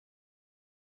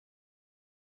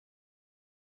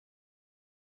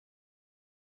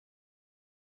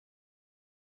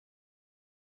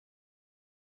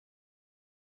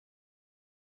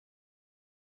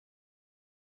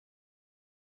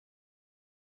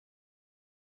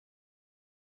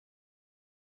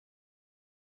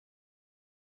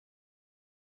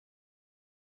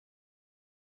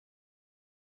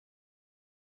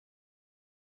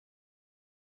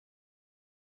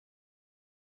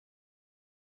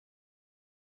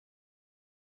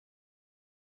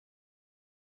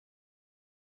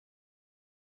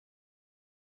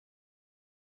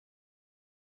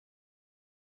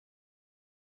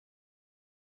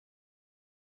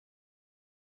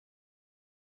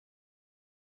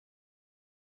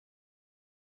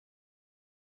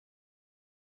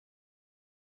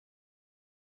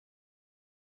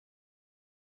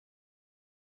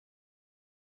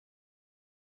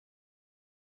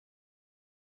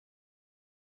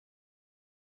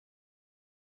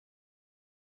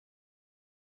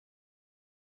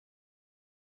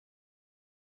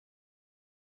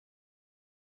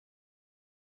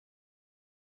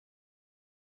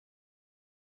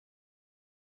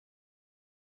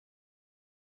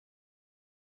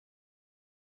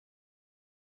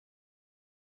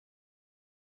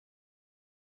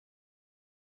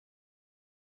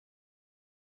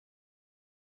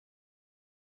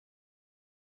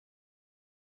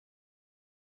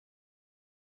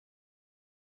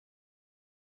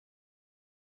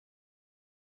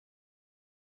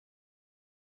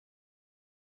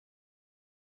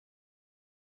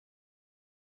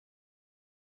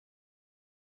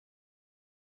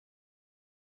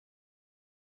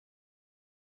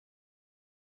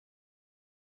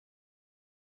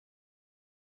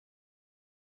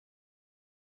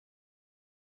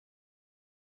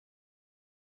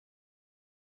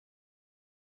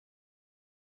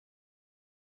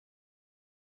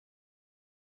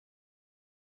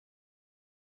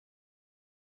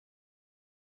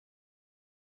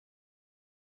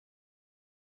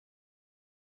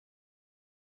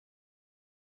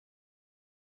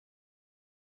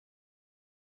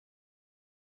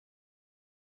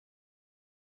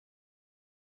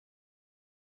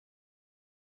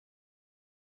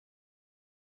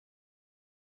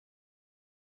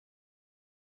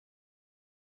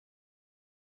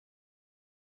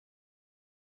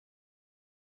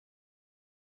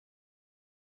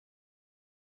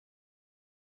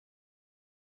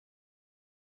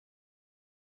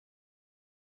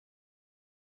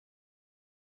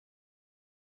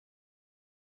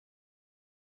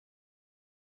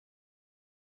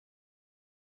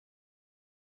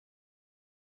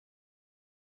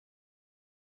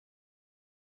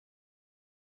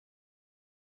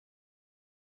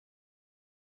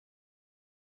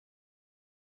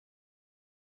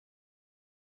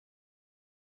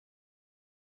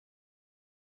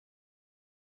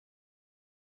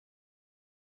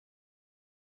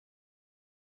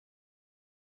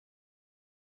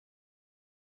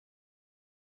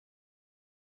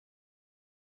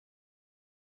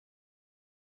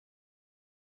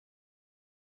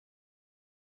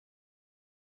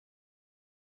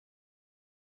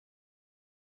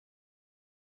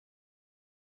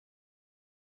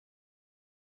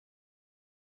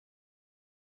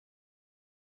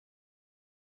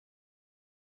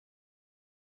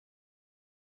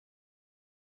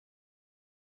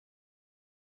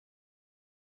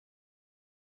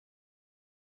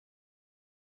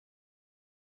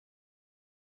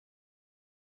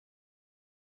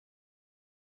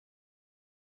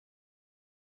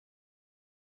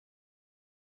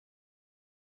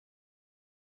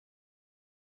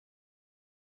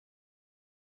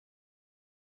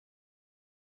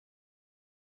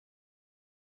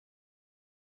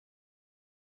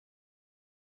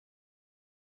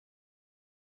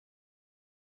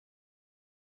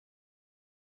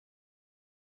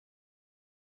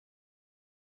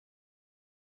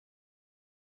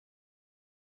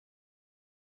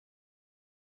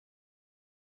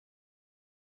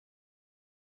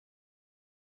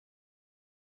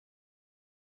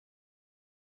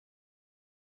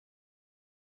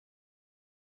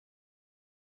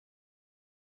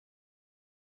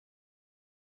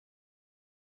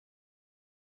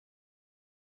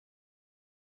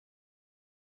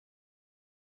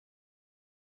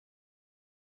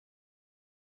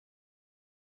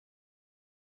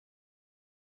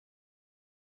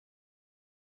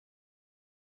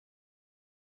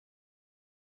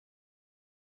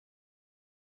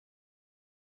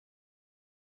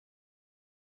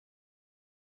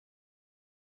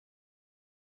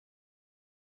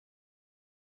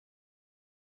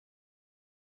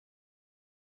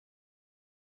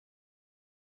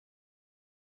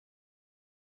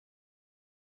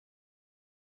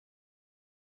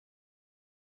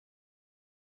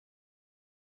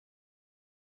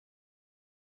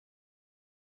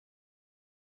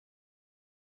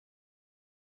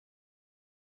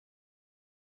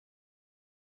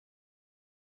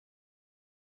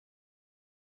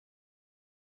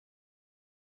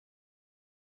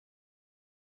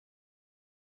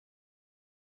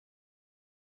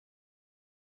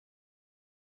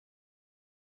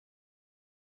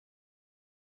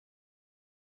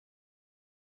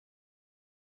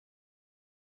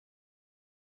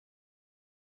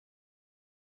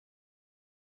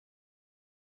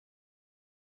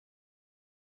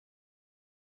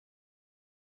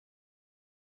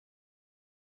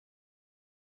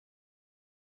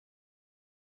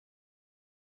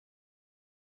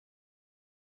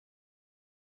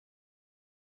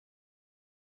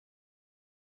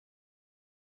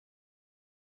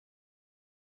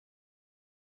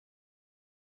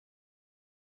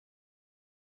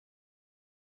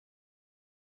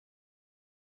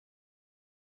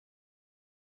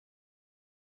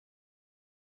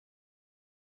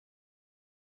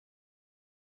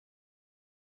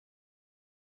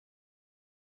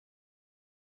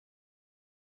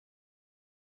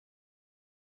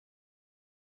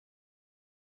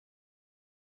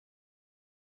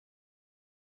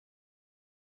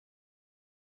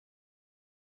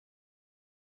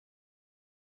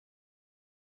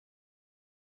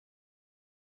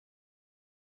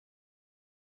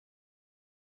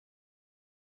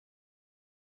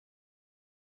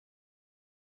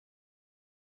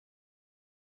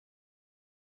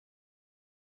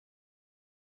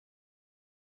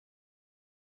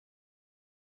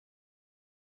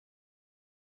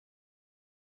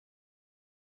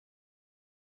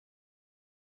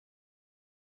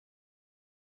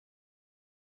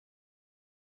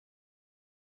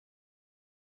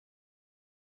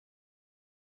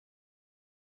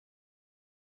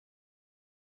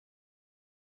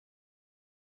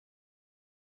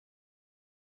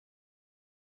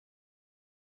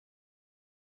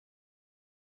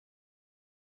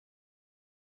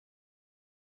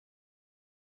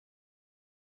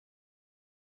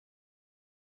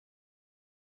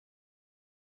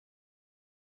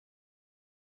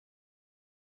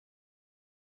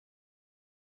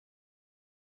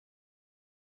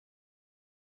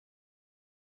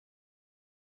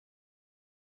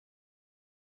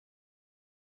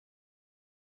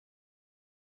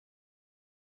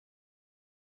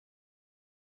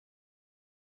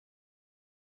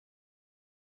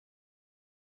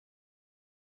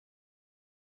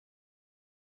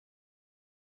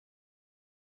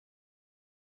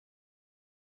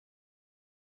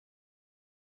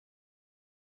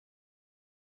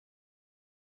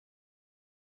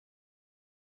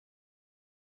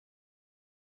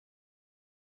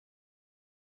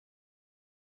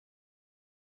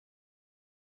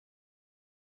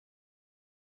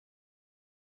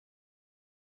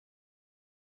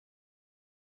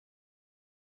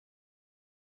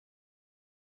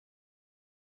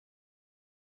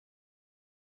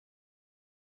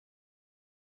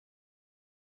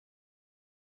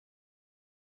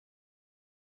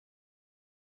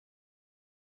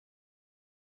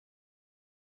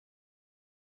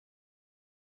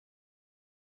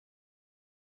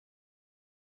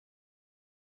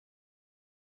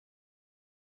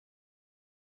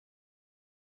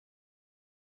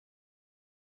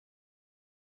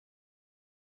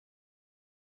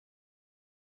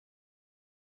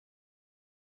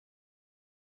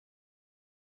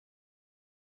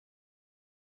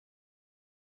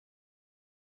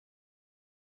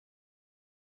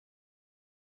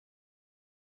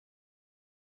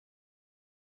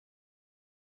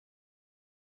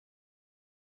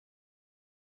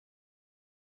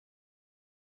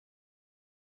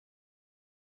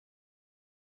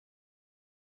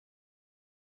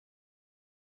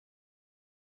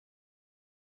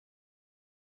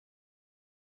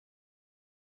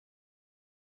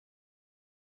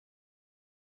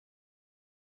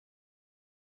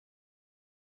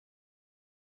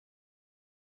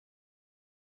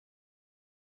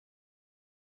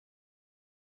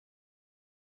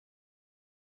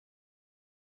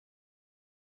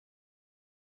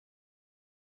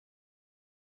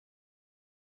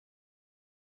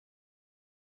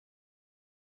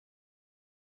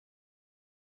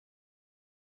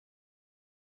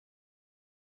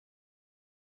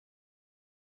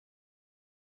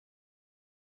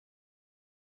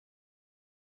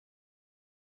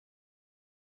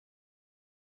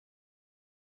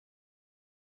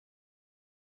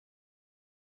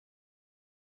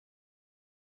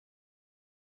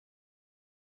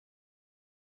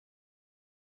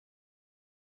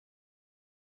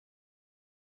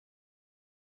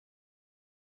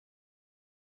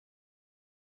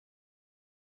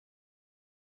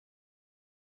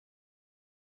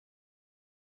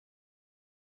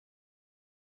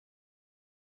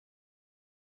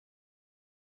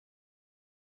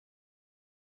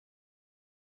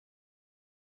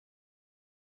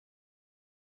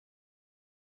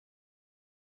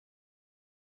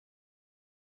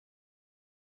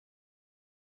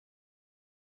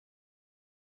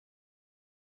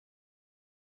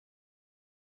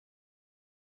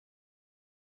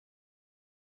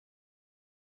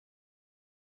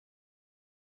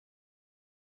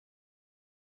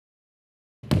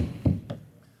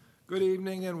Good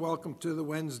evening and welcome to the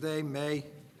Wednesday, May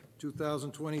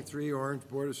 2023 Orange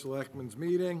Board of Selectmen's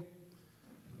meeting.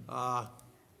 I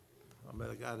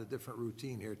got a different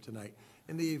routine here tonight.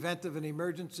 In the event of an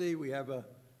emergency, we have a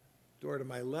door to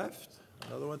my left,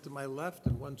 another one to my left,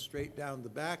 and one straight down the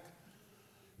back.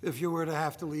 If you were to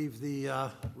have to leave the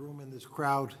room in this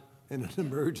crowd in an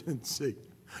emergency.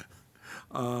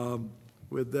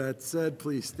 With that said,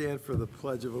 please stand for the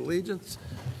Pledge of Allegiance.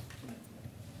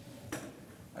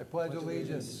 I pledge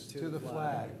allegiance to the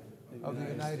flag of the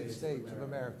United States of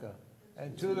America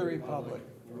and to the republic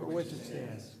for which it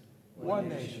stands, one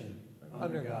nation,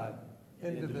 under God,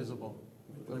 indivisible,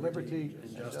 with liberty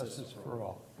and justice for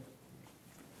all.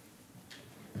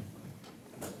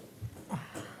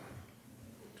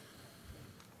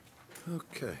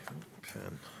 Okay,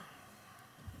 pen.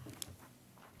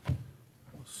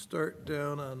 I'll start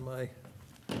down on my,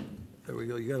 there we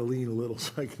go, you gotta lean a little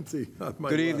so I can see on my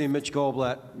Good evening, Mitch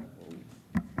Goldblatt.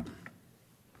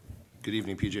 Good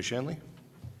evening, PJ Shanley.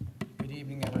 Good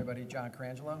evening, everybody. John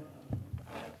Crangelo.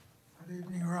 Good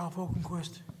evening, Ralph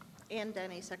Oakenquist. And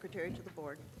Denny, Secretary to the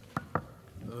Board.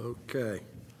 Okay.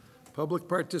 Public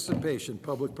participation.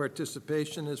 Public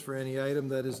participation is for any item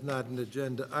that is not an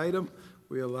agenda item.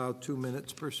 We allow 2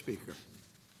 minutes per speaker.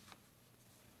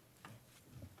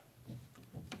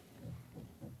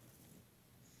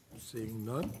 Seeing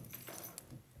none,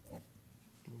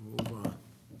 we'll move on.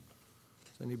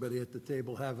 Does anybody at the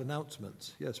table have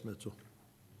announcements? Yes, Mitchell.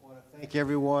 I want to thank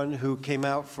everyone who came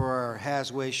out for our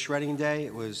Hasway Shredding Day.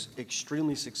 It was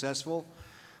extremely successful.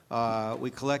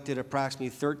 We collected approximately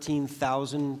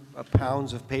 13,000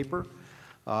 pounds of paper,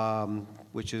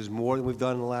 which is more than we've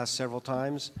done in the last several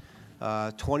times.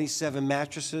 27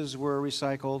 mattresses were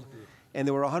recycled, and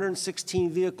there were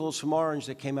 116 vehicles from Orange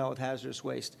that came out with hazardous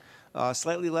waste.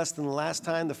 Slightly less than the last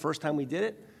time, the first time we did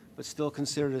it, but still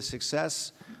considered a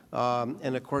success.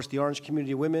 And of course, the Orange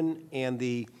Community Women and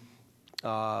the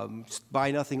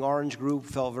Buy Nothing Orange group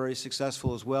felt very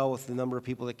successful as well, with the number of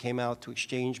people that came out to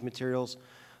exchange materials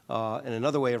and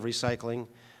another way of recycling.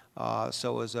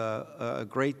 So it was a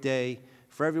great day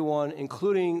for everyone,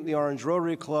 including the Orange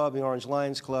Rotary Club, the Orange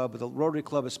Lions Club, but the Rotary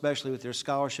Club especially with their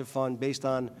scholarship fund based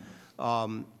on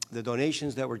the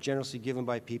donations that were generously given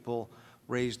by people,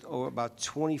 raised about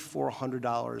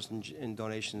 $2,400 in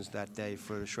donations that day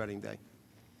for the Shredding Day.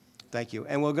 Thank you.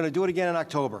 And we're going to do it again in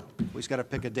October. We just got to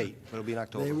pick a date, but it'll be in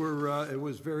October. They were, it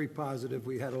was very positive.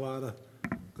 We had a lot of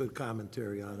good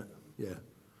commentary on it. Yeah.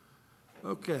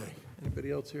 Okay.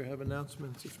 Anybody else here have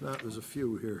announcements? If not, there's a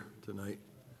few here tonight.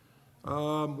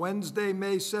 Wednesday,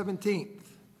 May 17th,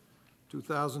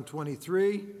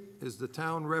 2023 is the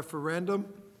town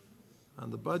referendum on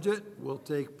the budget. Will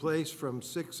take place from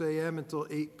 6 a.m. until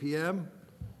 8 p.m.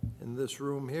 in this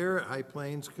room here at High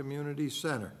Plains Community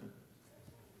Center.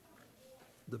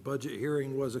 The budget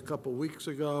hearing was a couple weeks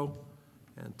ago,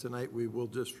 and tonight we will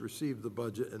just receive the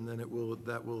budget, and then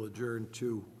that will adjourn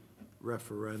to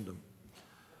referendum.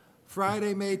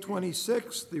 Friday, May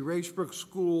 26th, the Racebrook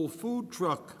School Food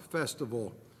Truck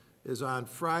Festival is on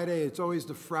Friday. It's always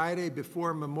the Friday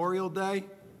before Memorial Day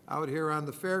out here on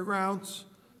the fairgrounds.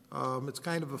 It's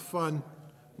kind of a fun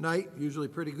night, usually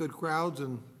pretty good crowds,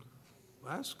 and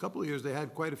last couple of years they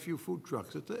had quite a few food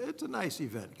trucks. It's a nice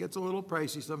event. It gets a little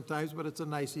pricey sometimes, but it's a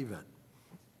nice event.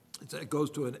 It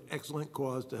goes to an excellent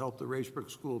cause to help the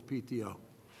Racebrook School PTO.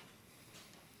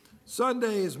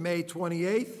 Sunday is May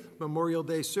 28th. Memorial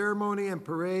Day ceremony and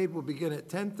parade will begin at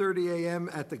 10:30 a.m.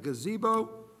 at the gazebo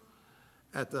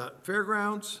at the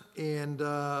fairgrounds, and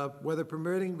weather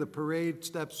permitting, the parade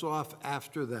steps off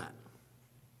after that.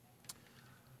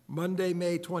 Monday,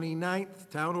 May 29th,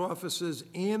 town offices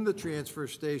and the transfer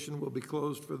station will be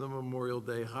closed for the Memorial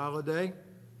Day holiday.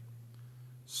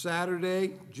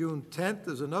 Saturday, June 10th,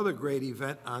 is another great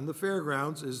event on the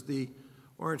fairgrounds, is the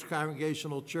Orange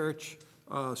Congregational Church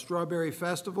Strawberry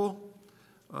Festival.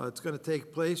 It's going to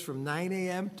take place from 9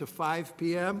 a.m. to 5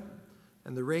 p.m.,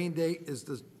 and the rain date is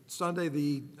the Sunday,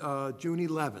 the June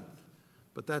 11th.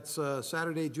 But that's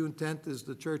Saturday, June 10th, is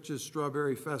the church's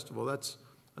Strawberry Festival. That's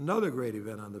another great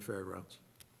event on the fairgrounds.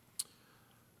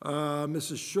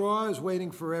 Mrs. Shaw is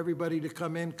waiting for everybody to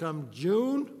come in come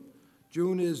June.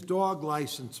 June is dog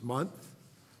license month,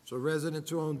 so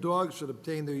residents who own dogs should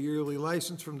obtain their yearly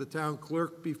license from the town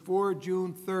clerk before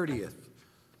June 30th.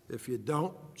 If you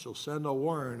don't, she'll send a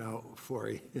warrant out for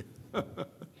you.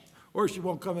 Or she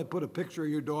won't come and put a picture of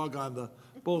your dog on the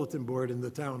bulletin board in the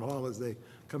town hall as they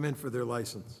come in for their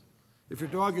license. If your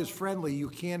dog is friendly, you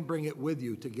can bring it with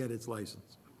you to get its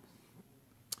license.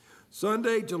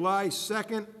 Sunday, July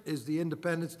 2nd is the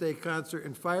Independence Day concert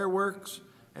and fireworks,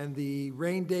 and the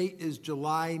rain date is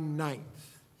July 9th.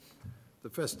 The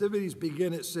festivities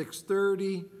begin at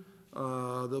 6:30.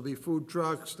 There'll be food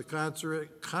trucks, the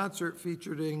concert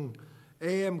featuring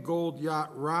AM Gold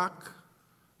Yacht Rock,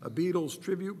 a Beatles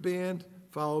tribute band,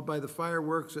 followed by the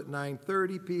fireworks at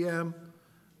 9:30 p.m.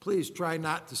 Please try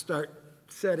not to start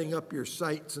setting up your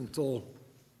sites until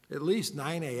at least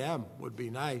 9 a.m. would be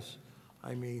nice.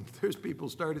 I mean, there's people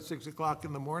start at 6 o'clock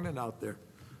in the morning out there,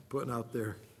 putting out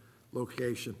their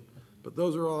location. But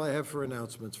those are all I have for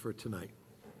announcements for tonight.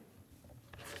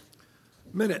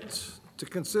 Minutes. To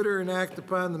consider and act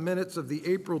upon the minutes of the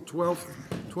April 12th,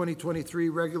 2023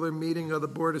 regular meeting of the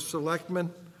Board of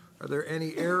Selectmen. Are there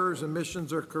any errors,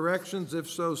 omissions, or corrections? If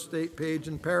so, state page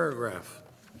and paragraph.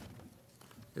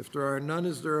 If there are none,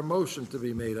 is there a motion to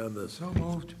be made on this? So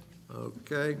moved.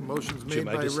 Okay, motion's made Jim,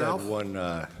 by I just Ralph. have one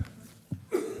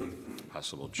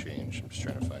possible change. I'm just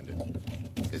trying to find it.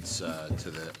 It's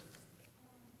to the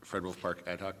Fred Wolf Park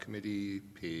Ad Hoc Committee,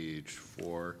 page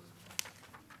 4,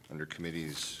 under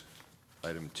committees,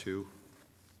 item 2.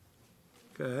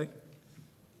 Okay,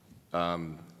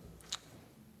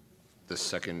 The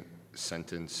second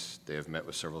sentence, they have met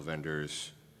with several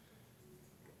vendors.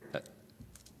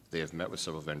 They have met with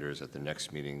several vendors. At the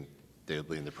next meeting, they'll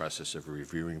be in the process of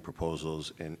reviewing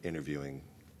proposals and interviewing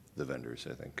the vendors,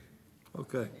 I think.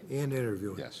 okay, and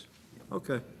interviewing. Yes.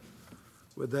 Okay.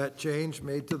 With that change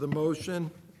made to the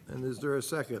motion, and is there a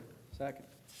second? Second.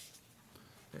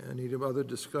 Any other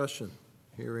discussion?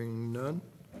 Hearing none.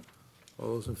 All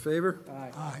those in favor?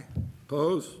 Aye. Aye.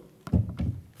 Oppose?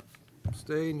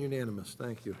 Abstain, unanimous,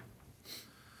 thank you.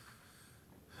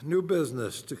 New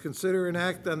business, to consider and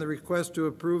act on the request to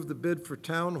approve the bid for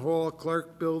Town Hall,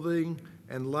 Clark Building,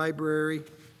 and Library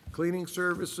cleaning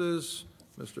services.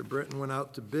 Mr. Britton went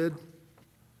out to bid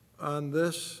on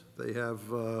this. They have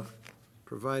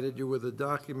provided you with a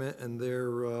document and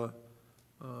their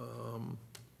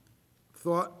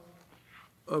thought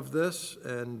of this,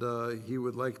 and he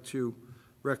would like to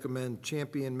recommend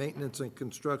Champion Maintenance and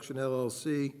Construction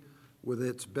LLC with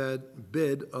its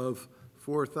bid of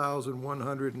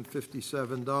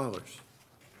 $4,157.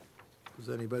 Does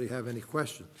anybody have any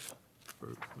questions? Or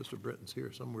Mr. Britton's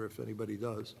here somewhere if anybody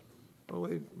does. Oh,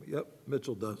 wait, yep,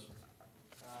 Mitchell does.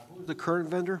 Who's the current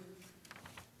vendor?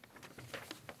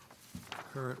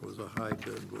 Current was a high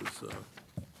bid, was,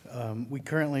 We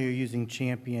currently are using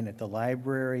Champion at the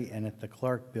library and at the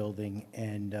Clark Building,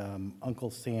 and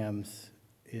Uncle Sam's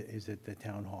is at the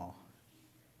Town Hall.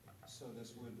 So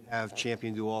this would have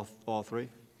Champion do all three?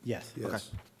 Yes. yes. Okay,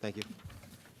 thank you.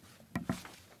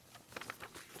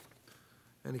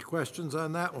 Any questions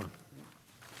on that one?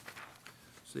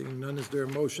 Seeing none, is there a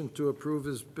motion to approve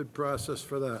his bid process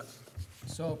for that?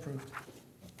 So approved.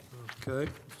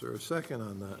 Okay, is there a second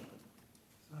on that?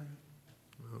 Second.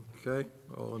 Okay,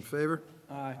 all in favor?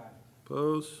 Aye.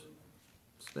 Oppose?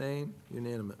 Abstain?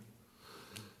 Unanimous.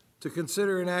 To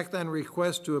consider and act on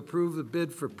request to approve the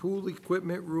bid for pool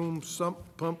equipment room sump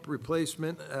pump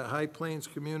replacement at High Plains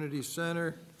Community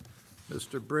Center.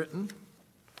 Mr. Britton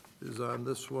is on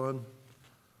this one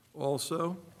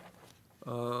also.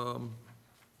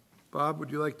 Bob,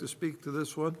 would you like to speak to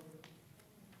this one?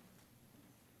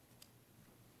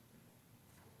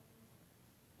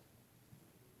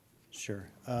 Sure.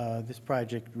 This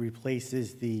project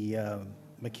replaces the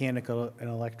mechanical and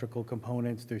electrical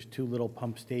components. There's two little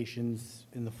pump stations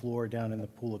in the floor down in the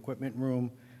pool equipment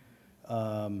room.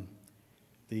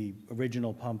 The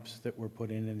original pumps that were put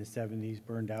in the 70s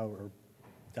burned out or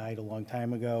died a long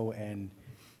time ago, and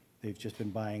they've just been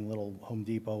buying little Home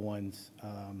Depot ones.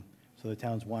 So the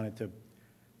town's wanted to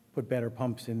put better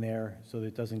pumps in there so that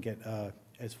it doesn't get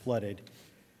as flooded.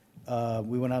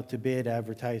 We went out to bid,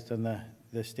 advertised on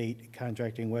the state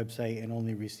contracting website, and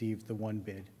only received the one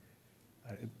bid.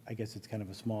 I guess it's kind of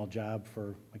a small job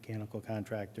for mechanical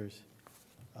contractors.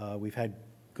 We've had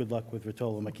good luck with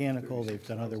Rotolo Mechanical. They've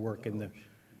done other work in the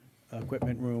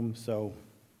equipment room, so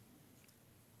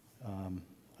I'm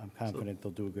confident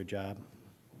they'll do a good job.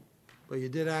 But you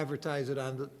did advertise it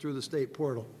through the state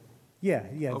portal. Yeah,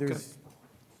 Okay. there's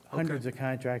hundreds of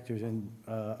contractors, and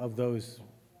of those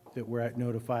that were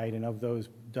notified, and of those,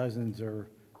 dozens are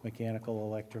mechanical,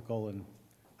 electrical, and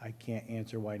I can't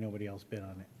answer why nobody else bid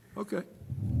on it. Okay.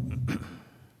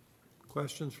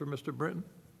 Questions for Mr. Britton?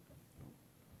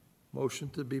 Motion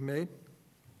to be made?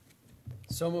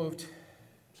 So moved.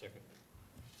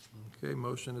 Okay,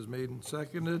 motion is made and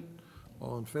seconded.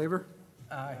 All in favor?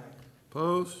 Aye.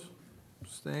 Oppose?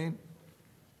 Abstain?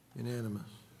 Unanimous.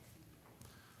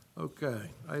 Okay,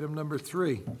 item number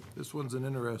 3. This one's an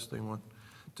interesting one.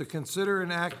 To consider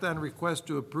and act on request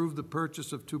to approve the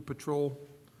purchase of 2 patrol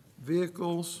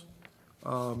vehicles.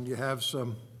 You have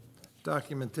some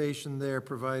documentation there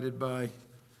provided by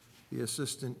the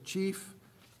Assistant Chief,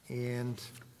 and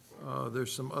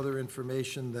there's some other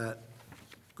information that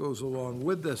goes along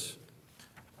with this.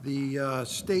 The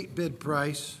state bid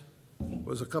price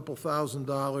was a couple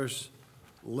 $1,000s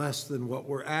less than what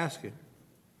we're asking.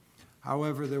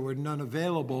 However, there were none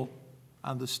available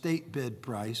on the state bid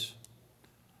price.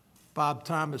 Bob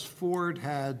Thomas Ford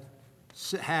had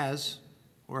 6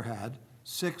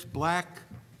 black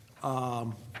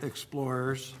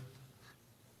Explorers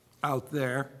out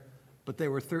there, but they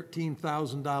were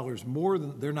 $13,000 more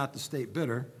than, they're not the state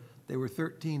bidder, they were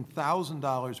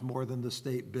 $13,000 more than the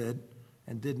state bid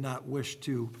and did not wish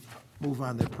to move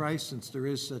on their price since there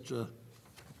is such a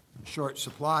short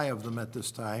supply of them at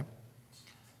this time.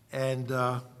 And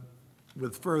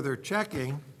with further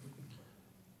checking,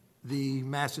 the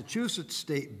Massachusetts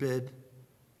state bid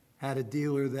had a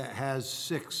dealer that has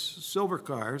 6 silver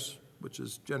cars, which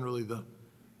is generally the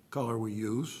color we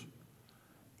use,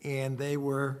 and they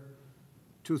were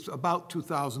about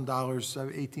 $2,000,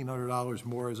 $1,800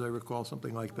 more, as I recall,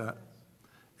 something like that.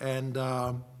 And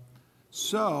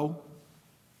so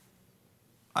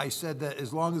I said that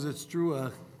as long as it's through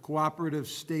a cooperative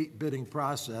state bidding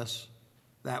process,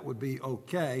 that would be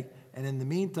okay. And in the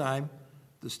meantime,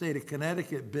 the state of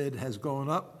Connecticut bid has gone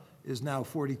up, is now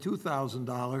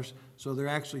 $42,000, so they're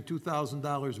actually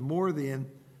 $2,000 more than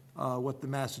what the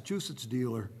Massachusetts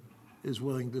dealer is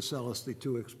willing to sell us the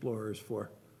 2 Explorers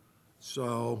for.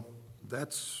 So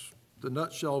that's the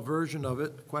nutshell version of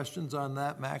it. Questions on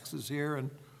that? Max is here, and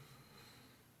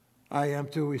I am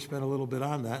too. We spent a little bit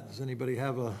on that. Does anybody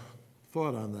have a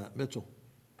thought on that? Mitchell?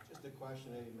 Just a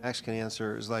question maybe Max can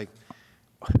answer is like,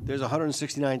 there's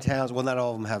 169 towns, well, not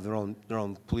all of them have their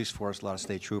own police force, a lot of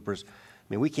state troopers. I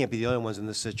mean, we can't be the only ones in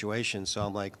this situation, so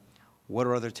I'm like, what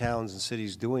are other towns and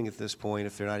cities doing at this point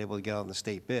if they're not able to get on the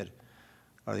state bid?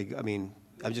 Are they, I mean,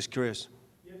 I'm just curious.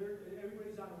 Yeah,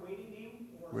 everybody's on a waiting game,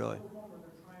 or Really? some of them, or they're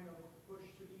trying to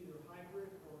push to either hybrid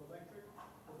or electric,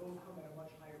 but those come at a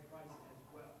much higher price as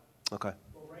well. Okay.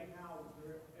 But right now,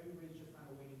 everybody's just on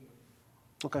a waiting game.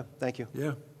 Okay, thank you.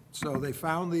 Yeah. So they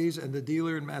found these, and the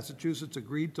dealer in Massachusetts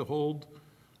agreed to hold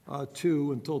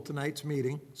 2 until tonight's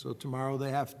meeting. So tomorrow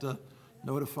they have to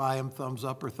notify them thumbs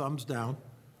up or thumbs down,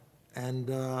 and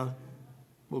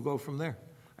we'll go from there.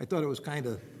 I thought it was kind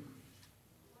of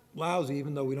lousy,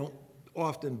 even though we don't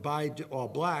often buy all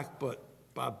black, but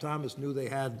Bob Thomas knew they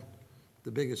had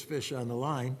the biggest fish on the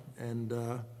line, and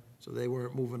so they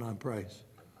weren't moving on price.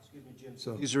 Excuse me, Jim.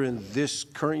 So These are in this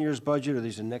current year's budget, or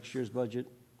these are next year's budget?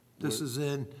 this is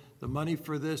in, the money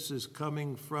for this is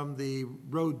coming from the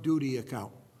road duty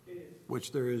account,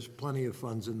 which there is plenty of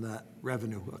funds in that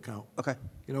revenue account. Okay.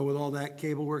 You know, with all that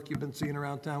cable work you've been seeing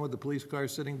around town with the police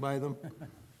cars sitting by them?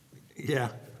 Yeah.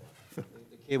 The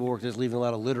cable work is leaving a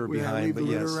lot of litter We behind, leave but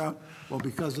the yes. litter around. Well,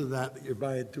 because of that, you're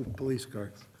buying 2 police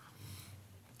cars.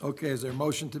 Okay, is there a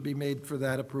motion to be made for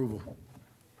that approval?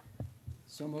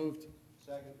 So moved.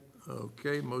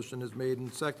 Okay, motion is made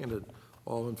and seconded.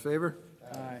 All in favor?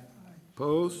 Aye.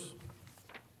 Oppose?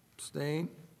 Abstain?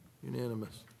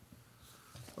 Unanimous.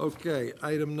 Okay,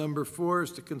 item number 4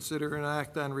 is to consider an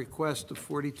act on request of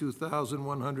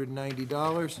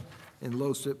 $42,190 in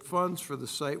LoCIP funds for the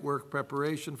site work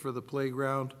preparation for the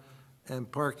playground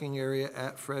and parking area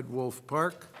at Fred Wolf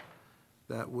Park.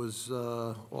 That was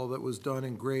all that was done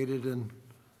and graded and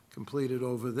completed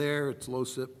over there. It's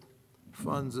LoCIP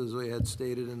funds, as we had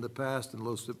stated in the past, and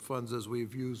LoCIP funds as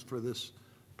we've used for this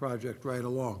project right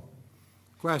along.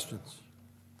 Questions?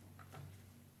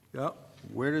 Yep.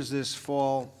 Where does this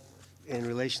fall in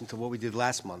relation to what we did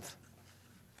last month?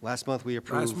 Last month, we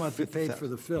approved... Last month, we paid for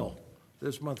the fill.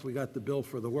 This month, we got the bill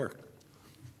for the work.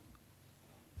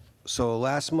 So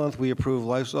last month, we approved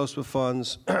LoCIP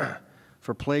funds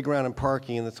for playground and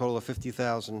parking in the total of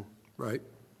 $50,000, Right.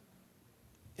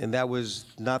 and that was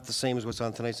not the same as what's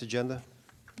on tonight's agenda?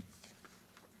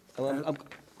 I'm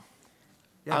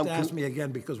You have to I'm ask con- me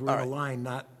again because we're All in a right. line,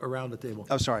 not around the table.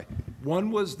 sorry.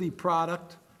 One was the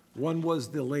product, one was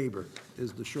the labor,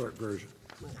 is the short version.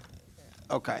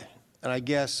 Okay. And I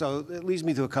guess, so it leads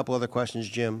me to a couple other questions,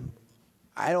 Jim.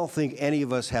 I don't think any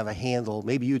of us have a handle,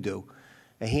 maybe you do,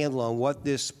 a handle on what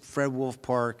this Fred Wolf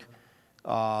Park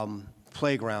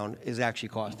playground is actually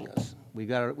costing us. We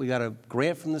got a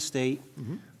grant from the state.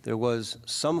 There was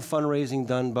some fundraising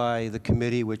done by the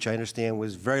committee, which I understand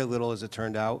was very little, as it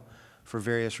turned out, for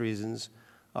various reasons.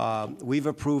 We've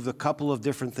approved a couple of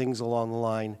different things along the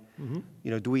line.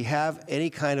 You know, do we have any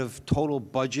kind of total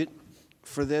budget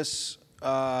for this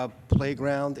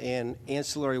playground and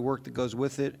ancillary work that goes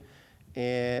with it?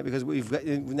 And because we've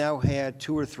now had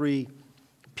 2 or 3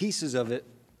 pieces of it,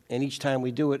 and each time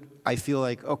we do it, I feel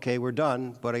like, okay, we're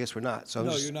done, but I guess we're not. So I'm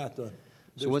No, just- you're not done. So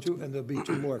There's what's- two, and there'll be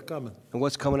two more coming. And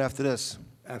what's coming after this?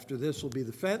 After this will be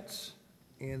the fence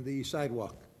and the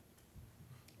sidewalk.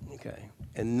 Okay.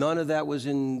 And none of that was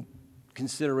in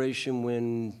consideration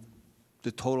when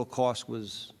the total cost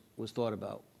was thought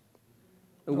about?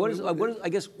 And what is, I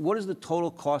guess, what is the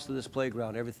total cost of this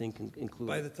playground, everything included?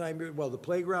 By the time, the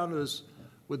playground is,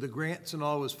 with the grants and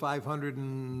all, was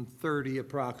 530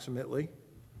 approximately.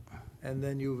 And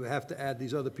then you have to add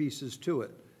these other pieces to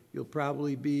it. You'll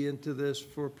probably be into this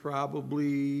for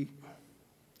probably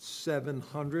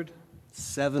 700.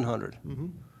 700?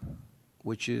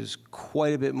 Which is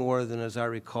quite a bit more than, as I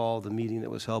recall, the meeting that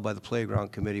was held by the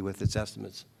Playground Committee with its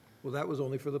estimates. Well, that was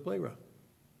only for the playground.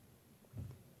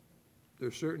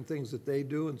 There's certain things that they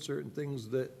do and certain things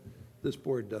that this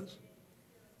board does.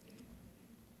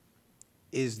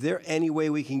 Is there any way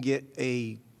we can get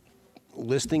a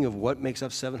listing of what makes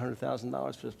up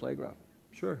 $700,000 for this playground?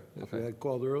 Sure. If you Okay. had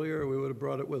called earlier, we would have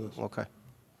brought it with us. Okay,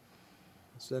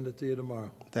 Send it to you tomorrow.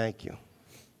 thank you.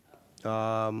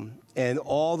 And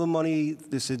all the money,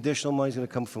 this additional money is going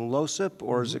to come from LoSiP,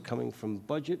 or is it coming from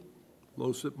budget?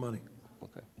 Low SIP money.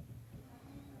 Okay.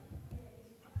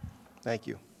 Thank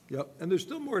you. Yep, and there's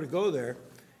still more to go there,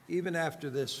 even after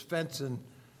this fence and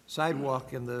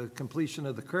sidewalk and the completion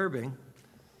of the curbing,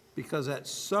 because at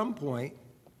some point,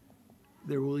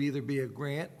 there will either be a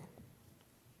grant,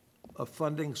 a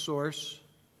funding source,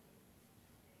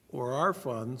 or our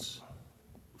funds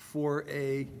for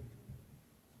a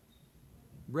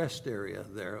rest area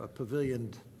there, a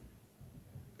pavilioned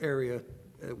area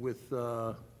with,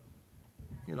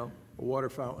 you know, a water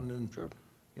fountain and,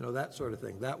 you know, that sort of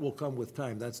thing. That will come with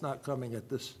time. That's not coming at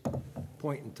this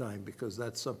point in time, because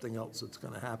that's something else that's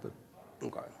going to happen.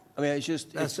 Okay. I mean, it's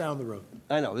just, That's down the road.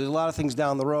 I know, there's a lot of things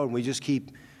down the road, and we just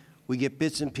keep, we get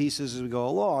bits and pieces as we go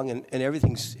along, and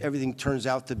everything turns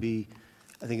out to be,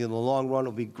 I think in the long run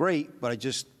will be great, but I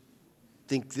just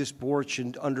think this board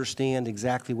should understand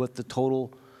exactly what the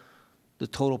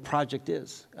total project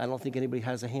is. I don't think anybody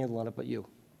has a handle on it but you,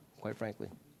 quite frankly.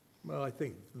 Well, I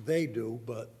think they do,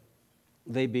 but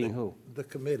They being who? the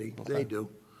committee, Okay. they do.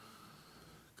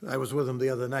 I was with them the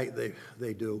other night,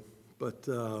 they do. But,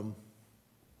 you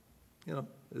know,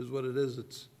 it is what it is.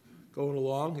 It's going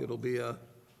along. It'll be a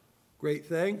great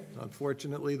thing.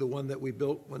 Unfortunately, the one that we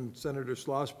built when Senator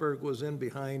Schlossberg was in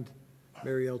behind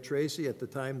Mary L. Tracy, at the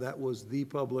time, that was the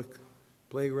public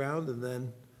playground. And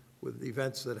then with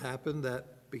events that happened,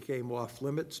 that became off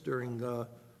limits during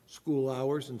school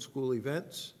hours and school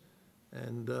events.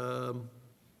 And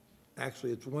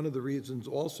actually, it's one of the reasons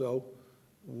also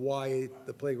why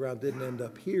the playground didn't end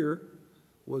up here,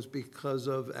 was because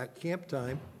of, at camp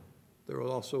time, there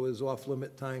also is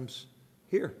off-limit times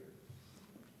here.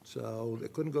 So they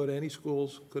couldn't go to any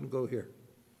schools, couldn't go here,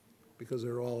 because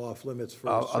they're all off-limits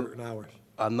for certain hours.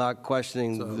 I'm not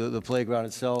questioning So- the playground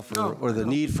itself No, or the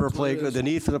no, need for a that's what it playground, is. the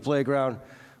need for the playground.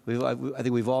 I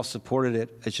think we've all supported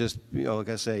it. It's just, you know, like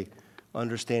I say,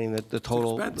 understanding that the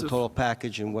expensive. total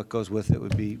package and what goes with it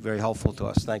would be very helpful to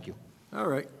us. Thank you. All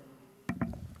right.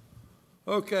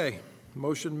 Okay,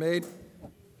 motion made.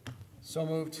 So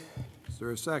moved. Is there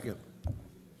a second?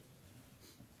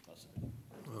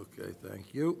 Okay,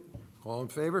 thank you. All in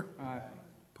favor? Aye.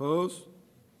 Opposed?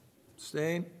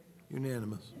 Abstain?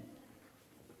 Unanimous.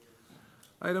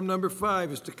 Item number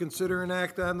 5 is to consider and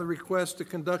act on the request to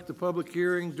conduct a public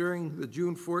hearing during the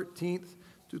June 14th,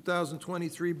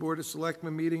 2023 Board of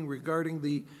Selectmen meeting regarding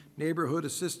the Neighborhood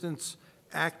Assistance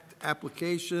Act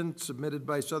application submitted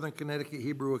by Southern Connecticut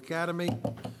Hebrew Academy.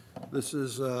 This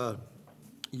is a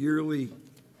yearly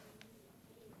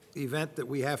event that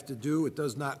we have to do. It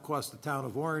does not cost the town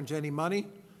of Orange any money.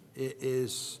 It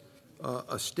is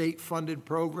a state-funded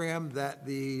program that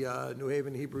the New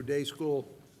Haven Hebrew Day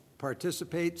School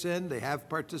participates in. They have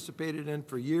participated in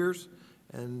for years,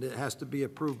 and it has to be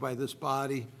approved by this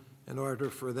body in order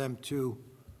for them to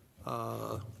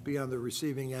be on the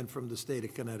receiving end from the state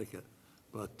of Connecticut.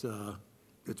 But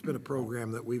it's been a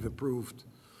program that we've approved,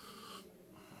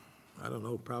 I don't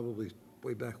know, probably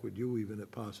way back with you even,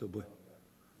 possibly.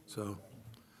 So,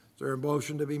 is there a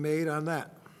motion to be made on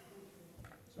that?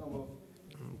 So moved.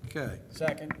 Okay,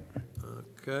 Second.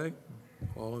 okay.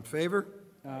 All in favor?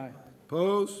 Aye.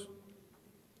 Oppose?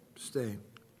 Abstain?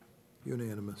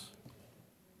 Unanimous.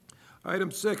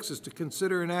 Item 6 is to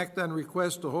consider an act on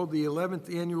request to hold the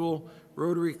 11th Annual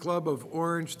Rotary Club of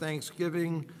Orange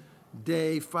Thanksgiving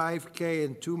Day 5K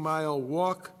and 2-mile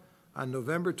walk on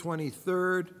November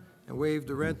 23rd, and waive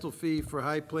the rental fee for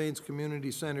High Plains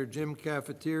Community Center Gym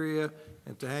Cafeteria,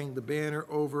 and to hang the banner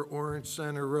over Orange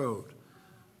Center Road.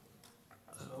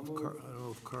 don't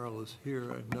know if Carl is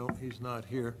here. I know he's not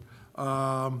here.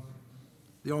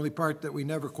 The only part that we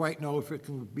never quite know if it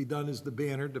can be done is the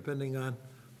banner, depending on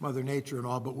Mother Nature and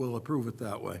all, but we'll approve it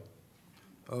that way.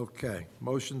 Okay,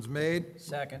 motion's made,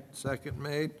 Second. second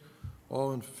made.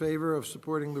 All in favor of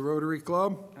supporting the Rotary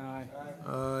Club?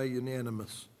 Aye.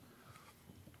 Unanimous.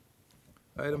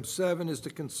 Item 7 is to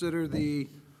consider the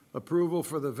approval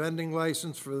for the vending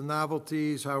license for the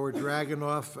novelties, Howard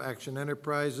Dragonoff, Action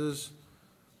Enterprises.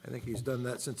 I think he's done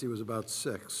that since he was about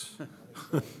 6.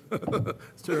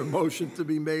 Is there a motion to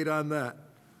be made on that?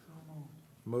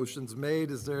 Motion's made.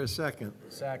 Is there a second?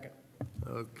 Second.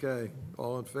 Okay.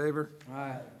 All in favor?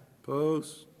 Aye.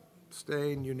 Opposed?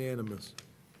 Abstained? Unanimous.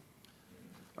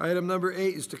 Item number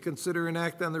 8 is to consider an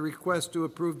act on the request to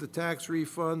approve the tax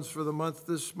refunds for the month,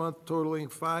 this month totaling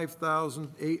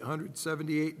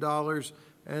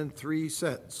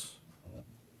 $5,878.03.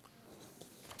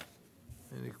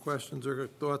 Any questions or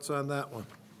thoughts on that one?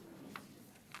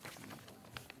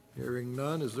 Hearing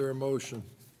none, is there a motion?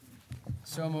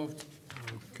 So moved.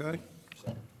 Okay.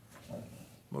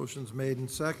 Motion's made and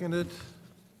seconded.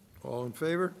 All in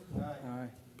favor? Aye.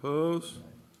 Opposed?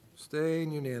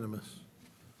 Abstained? Unanimous.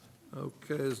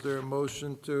 Okay, is there a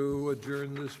motion to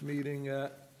adjourn this meeting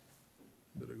at,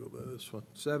 better go by this one,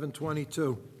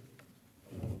 7:22?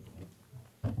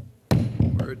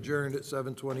 We're adjourned at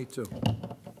 7:22.